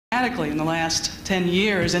dramatically in the last 10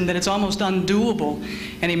 years, and that it's almost undoable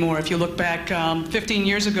anymore. If you look back 15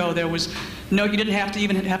 years ago, there was no, you didn't have to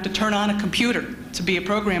even have to turn on a computer to be a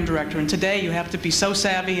program director, and today you have to be so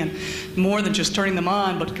savvy, and more than just turning them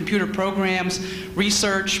on, but computer programs,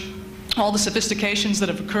 research, all the sophistications that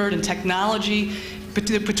have occurred in technology.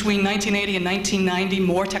 Between 1980 and 1990,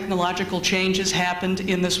 more technological changes happened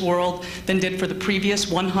in this world than did for the previous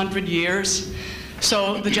 100 years.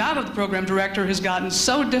 So the job of the program director has gotten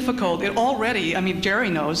so difficult. It already, I mean,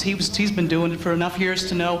 Jerry knows, he's been doing it for enough years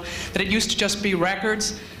to know that it used to just be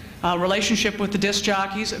records, relationship with the disc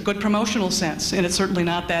jockeys, a good promotional sense, and it's certainly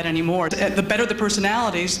not that anymore. The better the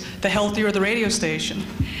personalities, the healthier the radio station.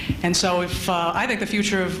 And so I think the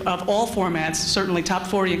future of all formats, certainly Top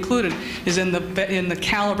 40 included, is in the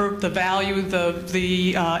caliber, the value,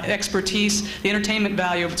 the expertise, the entertainment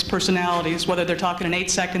value of its personalities, whether they're talking in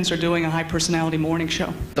 8 seconds or doing a high-personality morning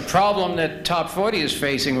show. The problem that Top 40 is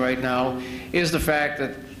facing right now is the fact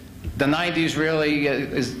that the 90s really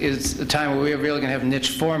is the time where we're really going to have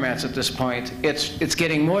niche formats at this point. It's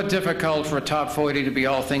getting more difficult for a Top 40 to be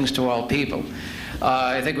all things to all people.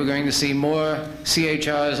 I think we're going to see more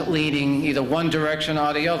CHRs leaning either one direction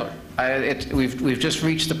or the other. We've just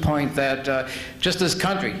reached the point that just as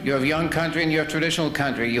country, you have young country and you have traditional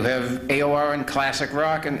country. You have AOR and classic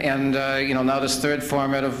rock, and you know, now this third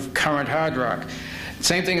format of current hard rock.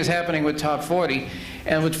 Same thing is happening with Top 40.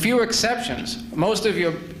 And with few exceptions, most of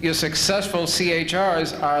your successful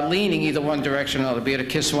CHRs are leaning either one direction or another, be it a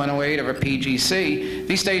KISS 108 or a PGC.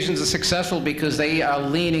 These stations are successful because they are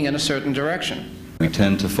leaning in a certain direction. We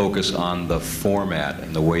tend to focus on the format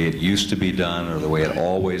and the way it used to be done or the way it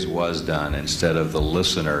always was done instead of the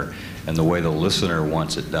listener and the way the listener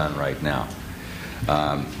wants it done right now.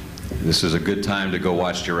 This is a good time to go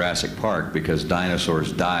watch Jurassic Park because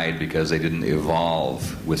dinosaurs died because they didn't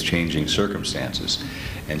evolve with changing circumstances.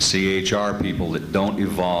 And CHR people that don't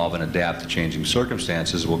evolve and adapt to changing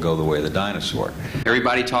circumstances will go the way of the dinosaur.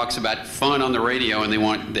 Everybody talks about fun on the radio, and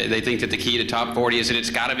they think that the key to Top 40 is that it's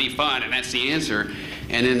got to be fun, and that's the answer.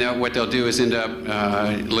 And then what they'll do is end up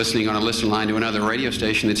listening on a listen line to another radio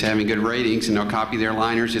station that's having good ratings, and they'll copy their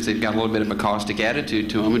liners if they've got a little bit of a caustic attitude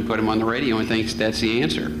to them and put them on the radio and think that's the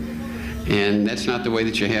answer. And that's not the way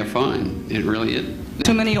that you have fun. It really is.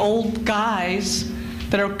 Too many old guys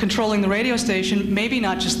that are controlling the radio station, maybe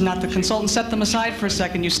not the consultant, set them aside for a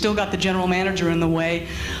second. You still got the general manager in the way.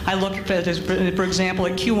 I look at, for example,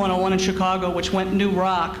 at Q101 in Chicago, which went new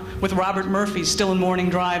rock with Robert Murphy still in morning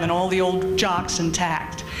drive and all the old jocks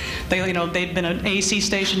intact. They'd been an AC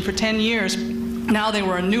station for 10 years. Now they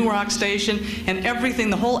were a new rock station, and everything,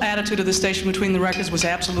 the whole attitude of the station between the records was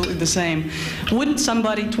absolutely the same. Wouldn't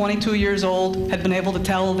somebody 22 years old have been able to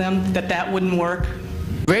tell them that that wouldn't work?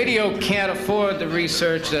 Radio can't afford the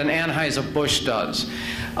research that Anheuser-Busch does.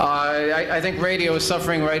 I think radio is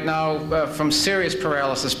suffering right now from serious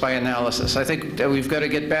paralysis by analysis. I think that we've got to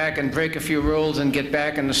get back and break a few rules and get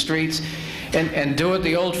back in the streets and do it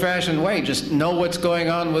the old-fashioned way. Just know what's going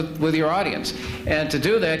on with your audience. And to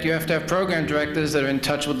do that, you have to have program directors that are in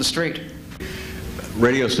touch with the street.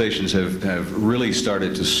 Radio stations have really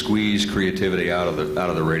started to squeeze creativity out of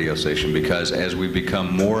the radio station, because as we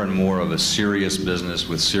become more and more of a serious business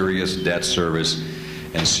with serious debt service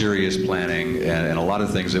and serious planning and a lot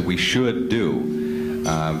of things that we should do,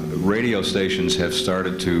 radio stations have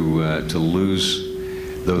started to lose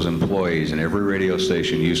those employees. And every radio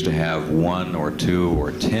station used to have 1 or 2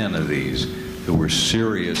 or 10 of these who were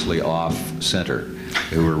seriously off-center,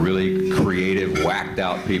 who were really creative,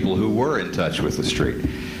 whacked-out people who were in touch with the street.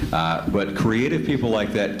 But creative people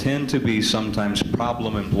like that tend to be sometimes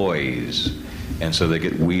problem employees, and so they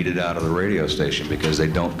get weeded out of the radio station because they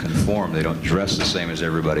don't conform, they don't dress the same as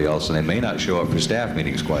everybody else, and they may not show up for staff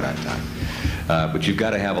meetings quite on time. But you've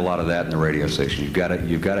got to have a lot of that in the radio station. You've got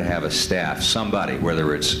to have a staff, somebody,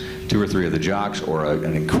 whether it's 2 or 3 of the jocks or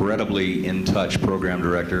an incredibly in-touch program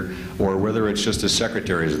director, or whether it's just as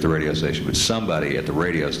secretaries at the radio station, but somebody at the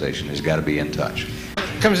radio station has got to be in touch.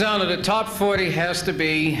 It comes down to the Top 40 has to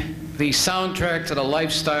be the soundtrack to the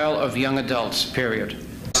lifestyle of young adults, period.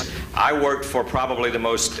 I worked for probably the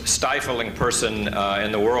most stifling person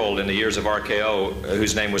in the world in the years of RKO,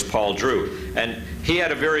 whose name was Paul Drew. And he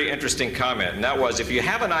had a very interesting comment, and that was, if you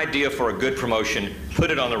have an idea for a good promotion, put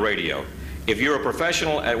it on the radio. If you're a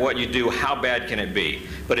professional at what you do, how bad can it be?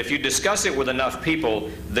 But if you discuss it with enough people,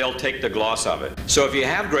 they'll take the gloss of it. So if you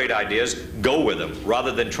have great ideas, go with them,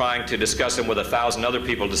 rather than trying to discuss them with 1,000 other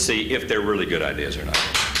people to see if they're really good ideas or not.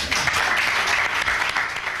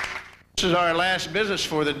 This is our last business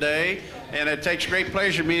for the day, and it takes great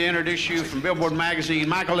pleasure to me to introduce you from Billboard magazine,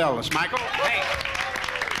 Michael Ellis. Michael? Hey.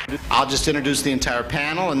 I'll just introduce the entire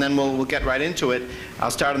panel, and then we'll get right into it.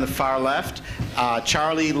 I'll start on the far left.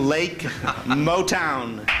 Charlie Lake,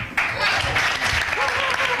 Motown.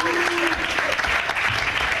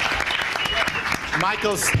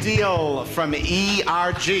 Michael Steele from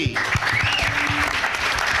ERG.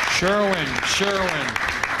 Sherwin.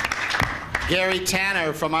 Gary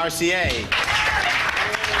Tanner from RCA.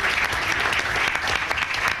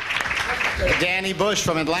 Danny Bush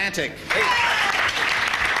from Atlantic.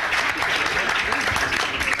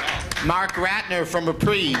 Mark Ratner from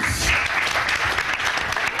Reprise.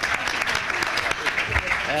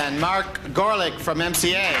 And Mark Gorlick from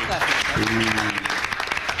MCA.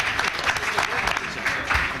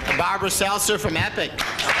 Barbara Seltzer from Epic.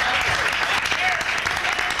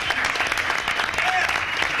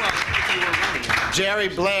 Jerry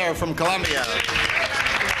Blair from Columbia.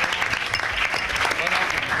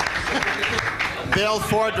 Bill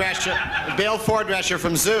Fordresher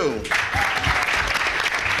from Zoo.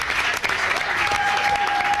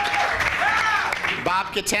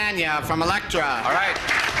 Bob Catania from Elektra. All right.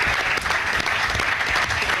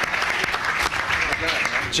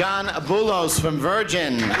 John Abulos from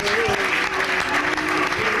Virgin.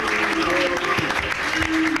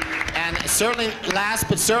 And certainly, last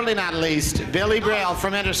but certainly not least, Billy Braille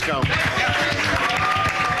from Interscope.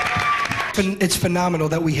 It's phenomenal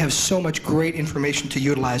that we have so much great information to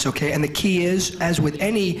utilize, okay? And the key is, as with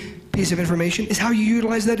any piece of information, is how you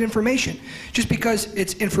utilize that information. Just because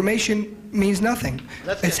it's information means nothing.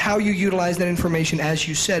 It's how you utilize that information, as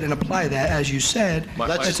you said, and apply that, as you said.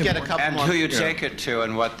 Let's just get a couple And more. who you take it to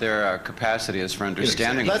and what their capacity is for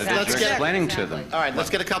understanding it, that you're explaining to them. All right, let's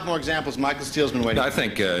get a couple more examples. Michael Steele's been waiting. I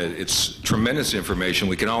think it's tremendous information.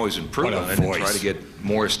 We can always improve on it and try to get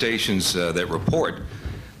more stations that report.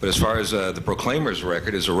 But as far as the Proclaimers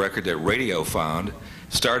record, is a record that radio found,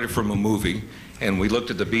 started from a movie, and we looked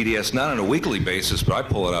at the BDS not on a weekly basis, but I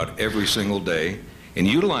pull it out every single day and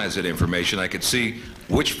utilize that information. I could see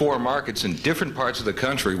which 4 markets in different parts of the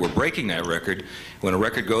country were breaking that record. When a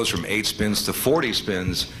record goes from 8 spins to 40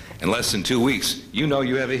 spins in less than 2 weeks, you know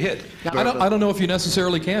you have a hit. I don't know if you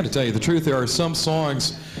necessarily can, to tell you the truth. There are some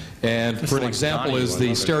songs, and for an example is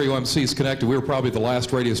the Stereo MCs Connected. We were probably the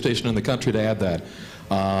last radio station in the country to add that.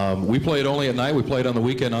 We play it only at night. We play it on the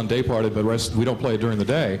weekend on day part, but we don't play it during the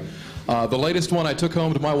day. The latest one I took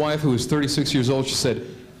home to my wife, who was 36 years old. She said,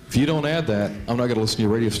 if you don't add that, I'm not going to listen to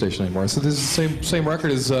your radio station anymore. I said, this is the same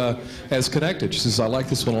record as Connected. She says, I like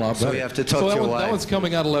this one a lot better. So you have to talk to your wife. That one's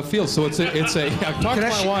coming out of left field. So I've talked to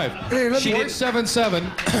my wife. She did 477.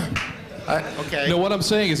 Okay. No, what I'm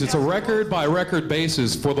saying is it's a record-by-record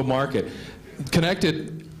basis for the market.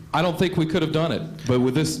 Connected, I don't think we could have done it, but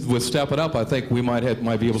with Step It Up, I think we might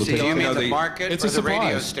be able to take it. Do you mean the market it's or a the radio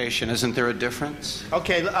surprise. station? Isn't there a difference?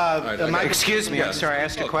 Okay, Excuse me, I'm sorry, I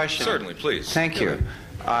asked a question. Certainly, please. Thank you.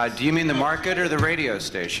 Do you mean the market or the radio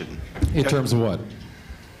station? In terms of what?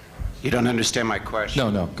 You don't understand my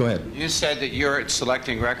question. No, go ahead. You said that you're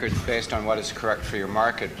selecting records based on what is correct for your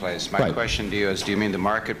marketplace. My Right. question to you is, do you mean the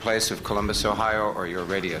marketplace of Columbus, Ohio, or your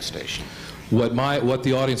radio station? What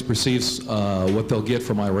the audience perceives, what they'll get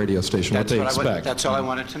from my radio station, what they expect. That's all I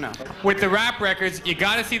wanted to know. With the rap records, you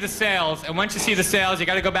got to see the sales, and once you see the sales, you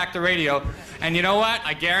got to go back to radio. And you know what?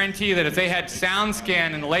 I guarantee you that if they had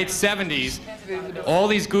SoundScan in the late 70s, all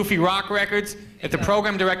these goofy rock records, if the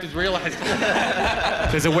program directors realized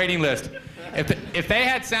there's a waiting list. If they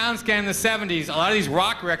had SoundScan in the 70s, a lot of these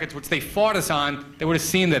rock records, which they fought us on, they would have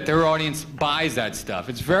seen that their audience buys that stuff.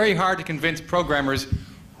 It's very hard to convince programmers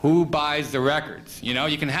who buys the records. You know,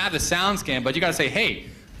 you can have the SoundScan, but you got to say, hey,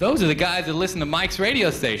 those are the guys that listen to Mike's radio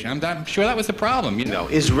station. I'm sure that was the problem. You know,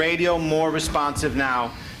 is radio more responsive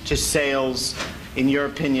now to sales, in your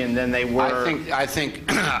opinion, than they were? I think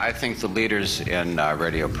the leaders in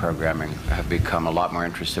radio programming have become a lot more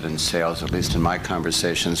interested in sales, at least in my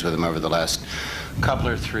conversations with them over the last couple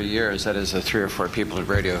or 3 years. That is, the 3 or 4 people at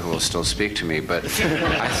radio who will still speak to me. But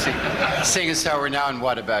I think, seeing as how we're now in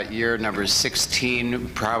about year number 16,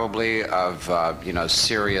 probably, of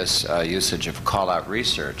serious usage of call-out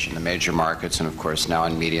research in the major markets, and of course now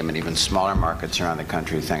in medium and even smaller markets around the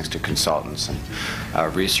country, thanks to consultants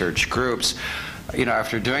and research groups. You know,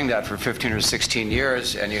 after doing that for 15 or 16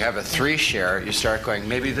 years, and you have a 3 share, you start going,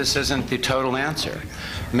 maybe this isn't the total answer.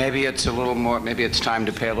 Maybe it's a little more. Maybe it's time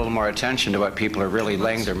to pay a little more attention to what people are really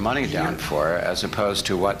laying their money down for, as opposed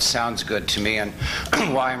to what sounds good to me and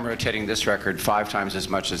why I'm rotating this record 5 times as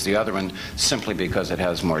much as the other one, simply because it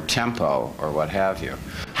has more tempo or what have you.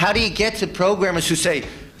 How do you get to programmers who say,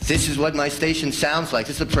 this is what my station sounds like,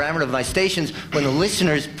 this is the parameter of my stations, when the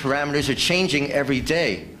listeners' parameters are changing every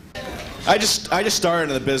day? I just started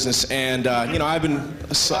in the business, and you know, I've been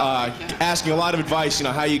asking a lot of advice. You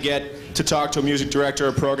know, how you get to talk to a music director,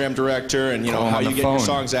 a program director, and you know how you get your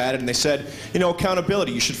songs added. And they said, you know,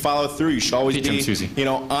 accountability. You should follow through. You should always be, you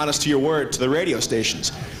know, honest to your word to the radio stations.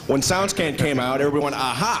 When SoundScan came out, everyone went,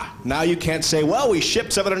 aha! Now you can't say, well, we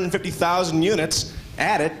shipped 750,000 units.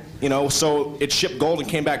 Add it, you know, so it shipped gold and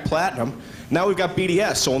came back platinum. Now we've got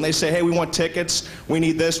BDS, so when they say, hey, we want tickets, we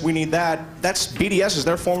need this, we need that, that's BDS is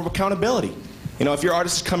their form of accountability. You know, if your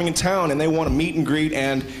artist is coming in town and they want to meet and greet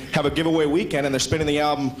and have a giveaway weekend and they're spinning the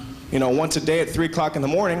album, you know, once a day at 3 o'clock in the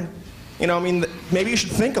morning, you know, I mean, maybe you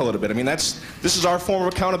should think a little bit. I mean, this is our form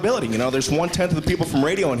of accountability. You know, there's 1/10 of the people from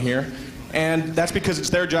radio in here, and that's because it's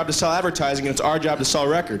their job to sell advertising and it's our job to sell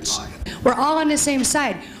records. We're all on the same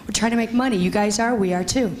side. We're trying to make money. You guys are, we are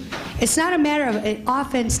too. It's not a matter of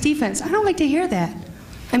offense, defense. I don't like to hear that.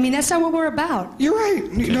 I mean, that's not what we're about. You're right.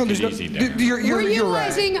 No, there's we're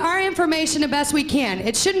utilizing our information the best we can.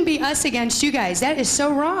 It shouldn't be us against you guys. That is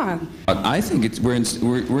so wrong. I think we're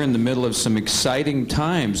in the middle of some exciting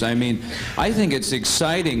times. I mean, I think it's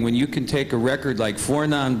exciting when you can take a record like Four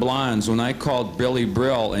Non-Blondes. When I called Billy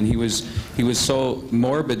Brill, and he was so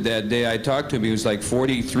morbid that day I talked to him, he was like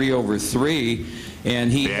 43/3.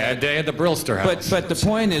 And he bad day at the Brillster house. But the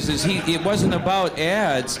point is it wasn't about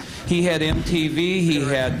ads. He had MTV, he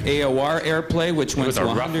had AOR airplay, which went to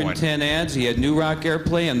 110 ads. He had New Rock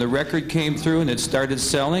airplay, and the record came through and it started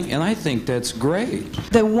selling, and I think that's great.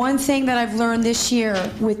 The one thing that I've learned this year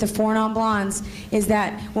with the Four Non-Blondes is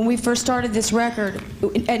that when we first started this record,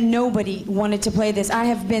 and nobody wanted to play this. I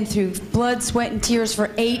have been through blood, sweat, and tears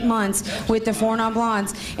for 8 months with the Four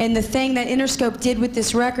Non-Blondes, and the thing that Interscope did with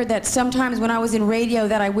this record that sometimes when I was in radio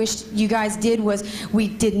that I wish you guys did was we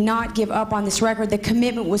did not give up on this record. The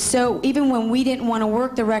commitment was so, even when we didn't want to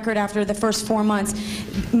work the record after the first 4 months,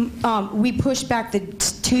 we pushed back the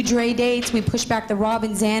 2 Dre dates, we pushed back the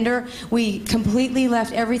Robin Zander, we completely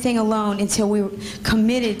left everything alone until we were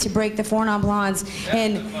committed to break the Four Non-Blondes,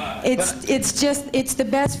 and it's the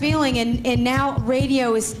best feeling, and now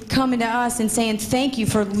radio is coming to us and saying thank you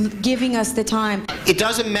for giving us the time. It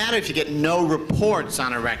doesn't matter if you get no reports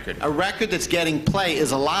on a record. A record that's getting play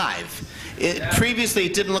is alive. Previously,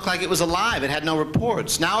 it didn't look like it was alive. It had no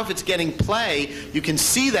reports. Now, if it's getting play, you can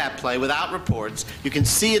see that play without reports. You can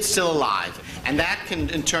see it's still alive. And that can,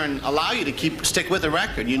 in turn, allow you to stick with the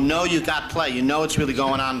record. You know you got play. You know it's really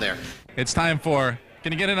going on there. It's time for,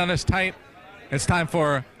 can you get in on this tight? It's time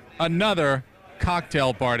for another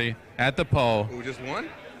cocktail party at the Po. Ooh, just one?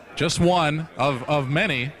 Just one of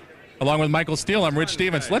many. Along with Michael Steele, I'm Rich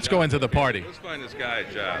Stevens. Let's go into the party. Let's find this guy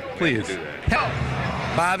a job. Please.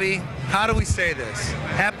 Bobby, how do we say this?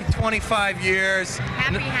 Happy 25 years.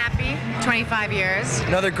 Happy 25 years.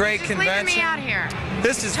 Another great convention. Leaving me out here.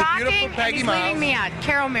 This is the beautiful Peggy Miles. Leaving me out.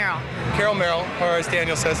 Carol Merrill. Carol Merrill, or as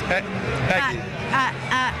Daniel says, Peggy.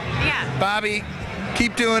 Yeah. Bobby,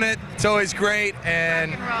 keep doing it. It's always great.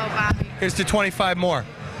 And rock and roll, Bobby. Here's to 25 more.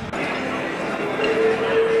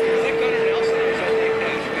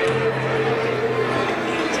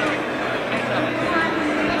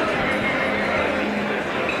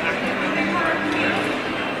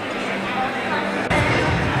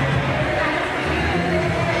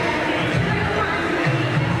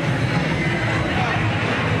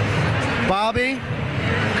 Bobby,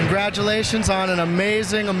 congratulations on an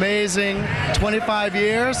amazing 25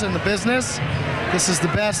 years in the business. This is the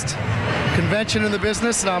best convention in the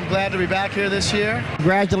business, and I'm glad to be back here this year.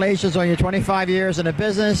 Congratulations on your 25 years in the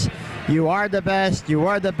business. You are the best,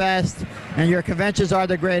 and your conventions are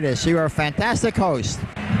the greatest. You are a fantastic host.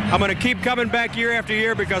 I'm going to keep coming back year after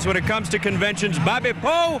year because when it comes to conventions, Bobby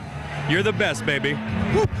Poe, you're the best, baby.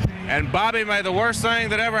 And Bobby, may the worst thing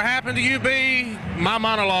that ever happened to you be my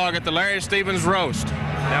monologue at the Larry Stevens roast.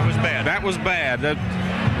 That was bad. That was bad.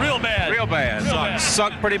 Real bad. Real bad.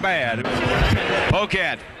 Sucked pretty bad.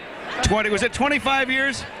 Pocat. Was it 25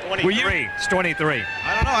 years? 23. It's 23.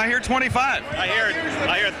 I don't know. I hear 25. I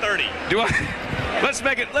hear 30. Do I? Let's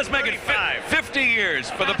make it 50 years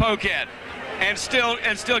for the Pocat. And still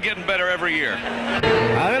getting better every year.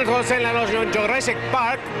 Adults in Jurassic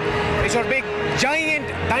Park is a big giant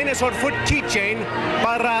dinosaur food keychain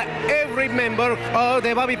para every member of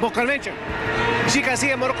the Bobby Poe Convention. Si casi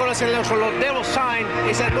amorcolas en los devil sign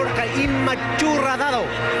es el morca inmatura dado.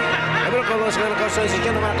 Amorcolas en los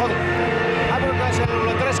diciendo marcado. Amorcolas en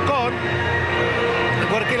los tres con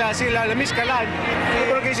porque la miscalan.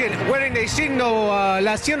 Porque dicen wearing the signo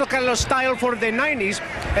la haciendo Carlos style for the 90s.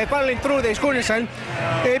 Paddling through the school and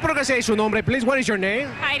porque say su nombre, please. What is your name?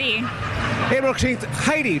 Heidi.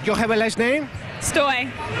 Heidi, do you have a last name? Stoy.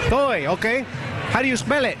 Stoy, okay. How do you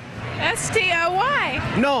spell it?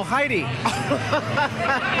 S-T-O-Y. No, Heidi.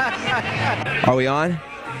 Are we on?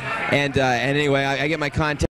 And anyway, I get my contact.